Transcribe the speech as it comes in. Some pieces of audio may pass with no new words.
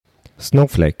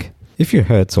Snowflake. If you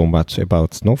heard so much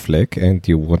about Snowflake and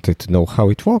you wanted to know how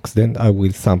it works, then I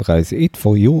will summarize it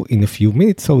for you in a few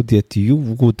minutes so that you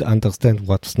would understand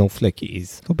what Snowflake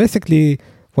is. So basically,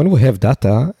 when we have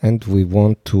data and we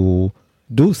want to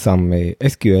do some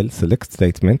SQL select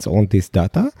statements on this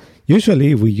data,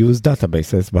 usually we use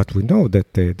databases, but we know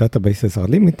that databases are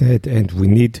limited and we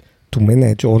need to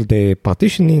manage all the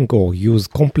partitioning or use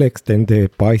complex and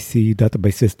pricey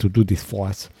databases to do this for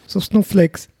us. So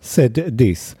Snowflake said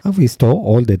this: we store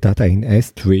all the data in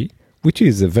S3, which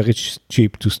is very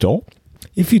cheap to store.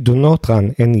 If you do not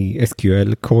run any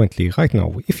SQL currently right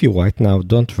now, if you right now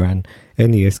don't run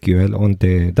any SQL on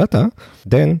the data,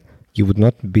 then you would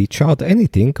not be charged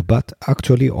anything, but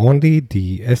actually only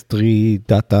the S3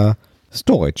 data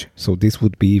storage. So this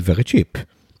would be very cheap.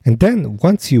 And then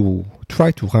once you try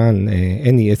to run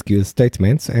any SQL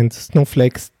statements, and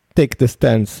Snowflake take the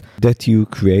stance that you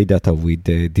create data with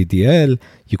the DDL,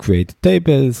 you create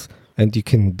tables, and you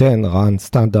can then run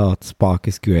standard Spark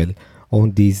SQL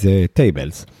on these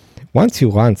tables. Once you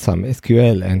run some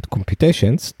SQL and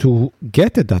computations to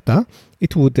get the data,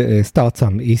 it would start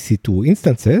some EC2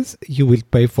 instances. You will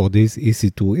pay for these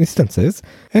EC2 instances,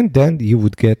 and then you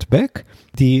would get back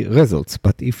the results.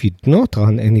 But if you do not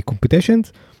run any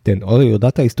computations, then all your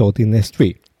data is stored in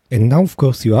S3. And now, of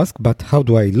course, you ask, but how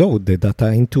do I load the data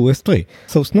into S3?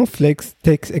 So Snowflake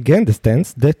takes again the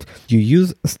stance that you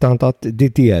use standard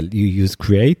DDL. You use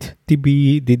create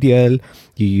DB DDL,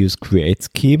 you use create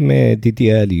scheme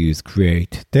DDL, you use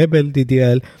create table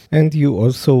DDL, and you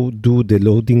also do the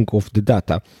loading of the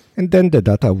data. And then the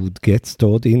data would get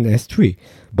stored in S3.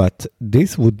 But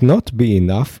this would not be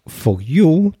enough for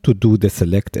you to do the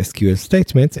select SQL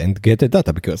statements and get the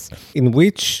data, because in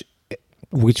which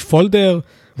folder,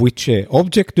 which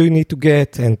object do you need to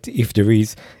get, and if there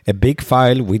is a big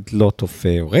file with a lot of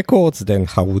records, then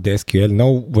how would SQL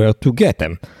know where to get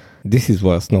them? This is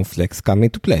where Snowflake come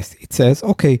into place. It says,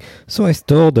 okay, so I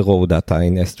store the raw data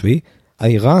in S3,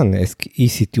 I run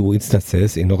EC2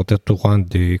 instances in order to run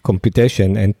the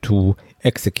computation and to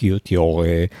execute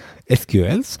your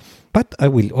SQLs, but I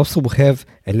will also have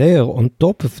a layer on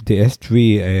top of the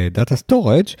S3 data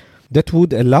storage that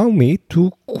would allow me to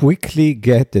quickly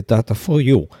get the data for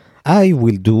you. I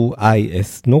as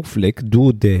Snowflake,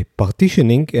 do the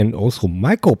partitioning and also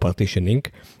micro-partitioning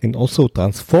and also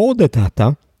transfer the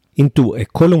data into a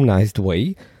columnized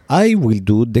way. I will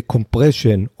do the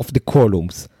compression of the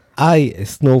columns. as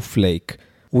Snowflake,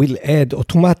 will add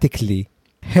automatically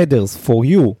headers for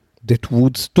you that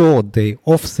would store the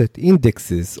offset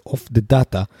indexes of the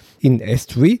data in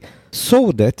S3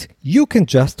 so that you can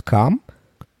just come,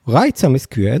 write some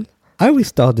SQL. I will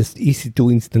start the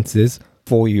EC2 instances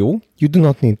for you. You do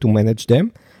not need to manage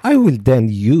them. I will then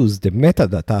use the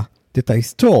metadata that I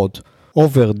stored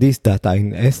over this data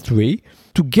in S3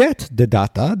 to get the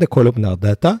data, the columnar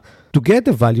data, to get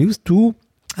the values, to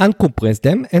uncompress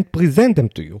them and present them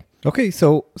to you. Okay,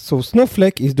 so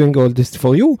Snowflake is doing all this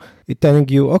for you. It's telling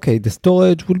you, okay, the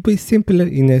storage will be simpler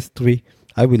in S3.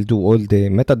 I will do all the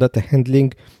metadata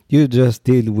handling. You just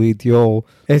deal with your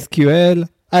SQL.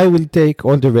 I will take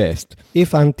all the rest.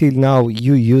 If until now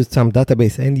you used some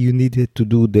database and you needed to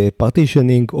do the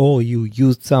partitioning, or you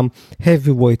used some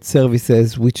heavyweight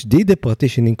services which did the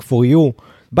partitioning for you,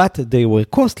 but they were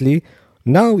costly,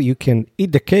 now you can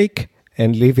eat the cake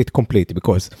and leave it complete.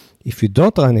 Because if you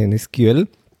don't run an SQL,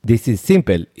 this is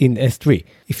simple in S3.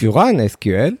 If you run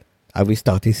SQL, I will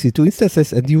start EC2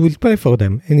 instances and you will pay for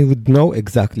them, and you would know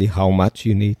exactly how much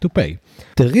you need to pay.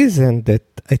 The reason that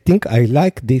I think I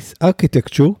like this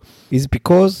architecture is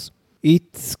because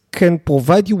it can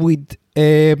provide you with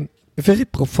a very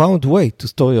profound way to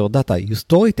store your data. You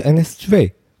store it in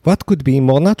S3. What could be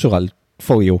more natural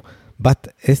for you?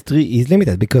 But S3 is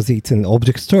limited because it's an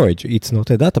object storage. It's not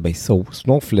a database. So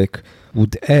Snowflake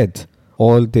would add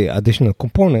all the additional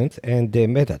components and the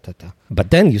metadata.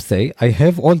 But then you say, I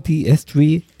have all the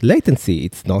S3 latency.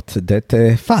 It's not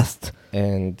that fast.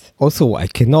 And also, I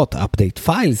cannot update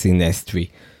files in S3.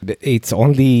 It's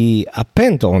only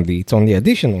append only. It's only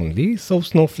addition only. So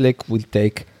Snowflake will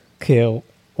take care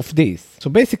of this. So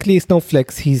basically,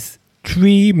 Snowflake has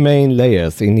three main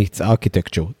layers in its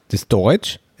architecture. The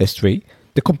storage, S3,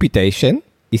 the computation,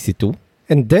 EC2,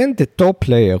 and then the top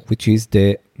layer, which is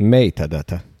the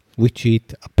metadata, which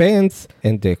it appends,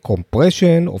 and the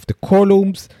compression of the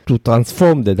columns to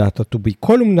transform the data to be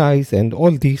columnized, and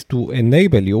all this to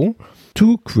enable you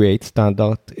to create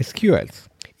standard SQLs.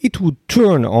 It would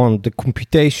turn on the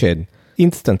computation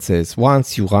instances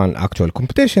once you run actual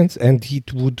computations, and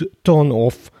it would turn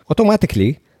off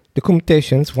automatically the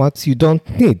computations once you don't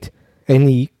need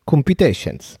any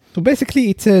computations. So basically,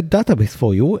 it's a database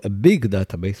for you, a big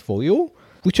database for you,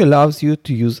 which allows you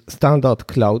to use standard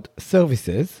cloud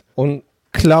services on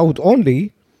cloud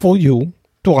only for you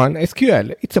to run SQL.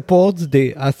 It supports the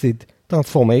ACID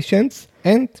transformations,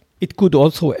 and it could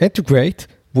also integrate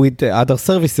with the other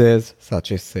services such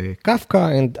as Kafka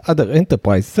and other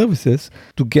enterprise services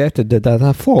to get the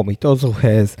data from. It also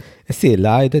has a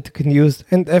CLI that you can use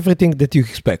and everything that you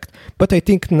expect. But I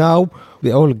think now we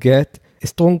all get a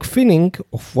strong feeling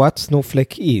of what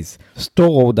Snowflake is.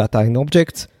 Store raw data in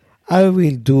objects. I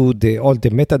will do all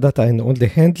the metadata and all the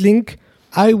handling.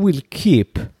 I will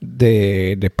keep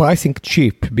the pricing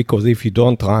cheap, because if you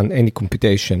don't run any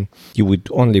computation, you would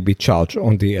only be charged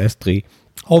on the S3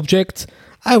 objects.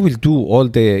 I will do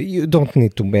you don't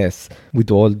need to mess with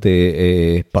all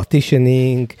the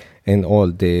partitioning and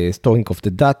all the storing of the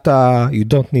data. You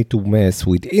don't need to mess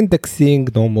with indexing,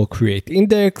 no more create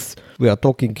index. We are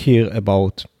talking here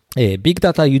about big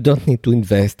data. You don't need to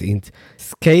invest in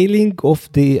scaling of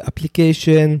the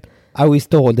application. I will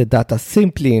store all the data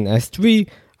simply in S3.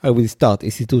 I will start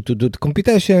EC2 to do the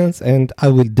computations, and I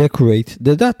will decorate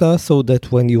the data so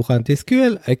that when you run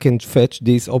SQL, I can fetch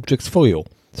these objects for you.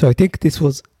 So I think this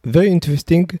was very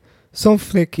interesting.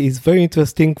 Snowflake is very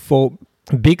interesting for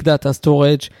big data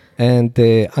storage and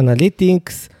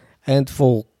analytics, and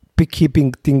for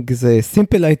keeping things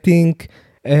simple, I think,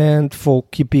 and for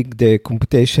keeping the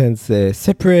computations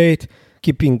separate,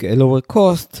 keeping a lower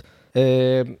cost.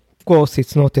 Of course,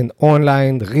 it's not an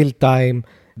online, real-time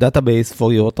database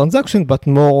for your transaction, but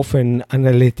more of an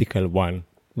analytical one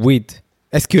with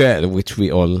SQL, which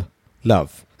we all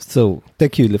love. So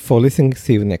thank you for listening.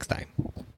 See you next time.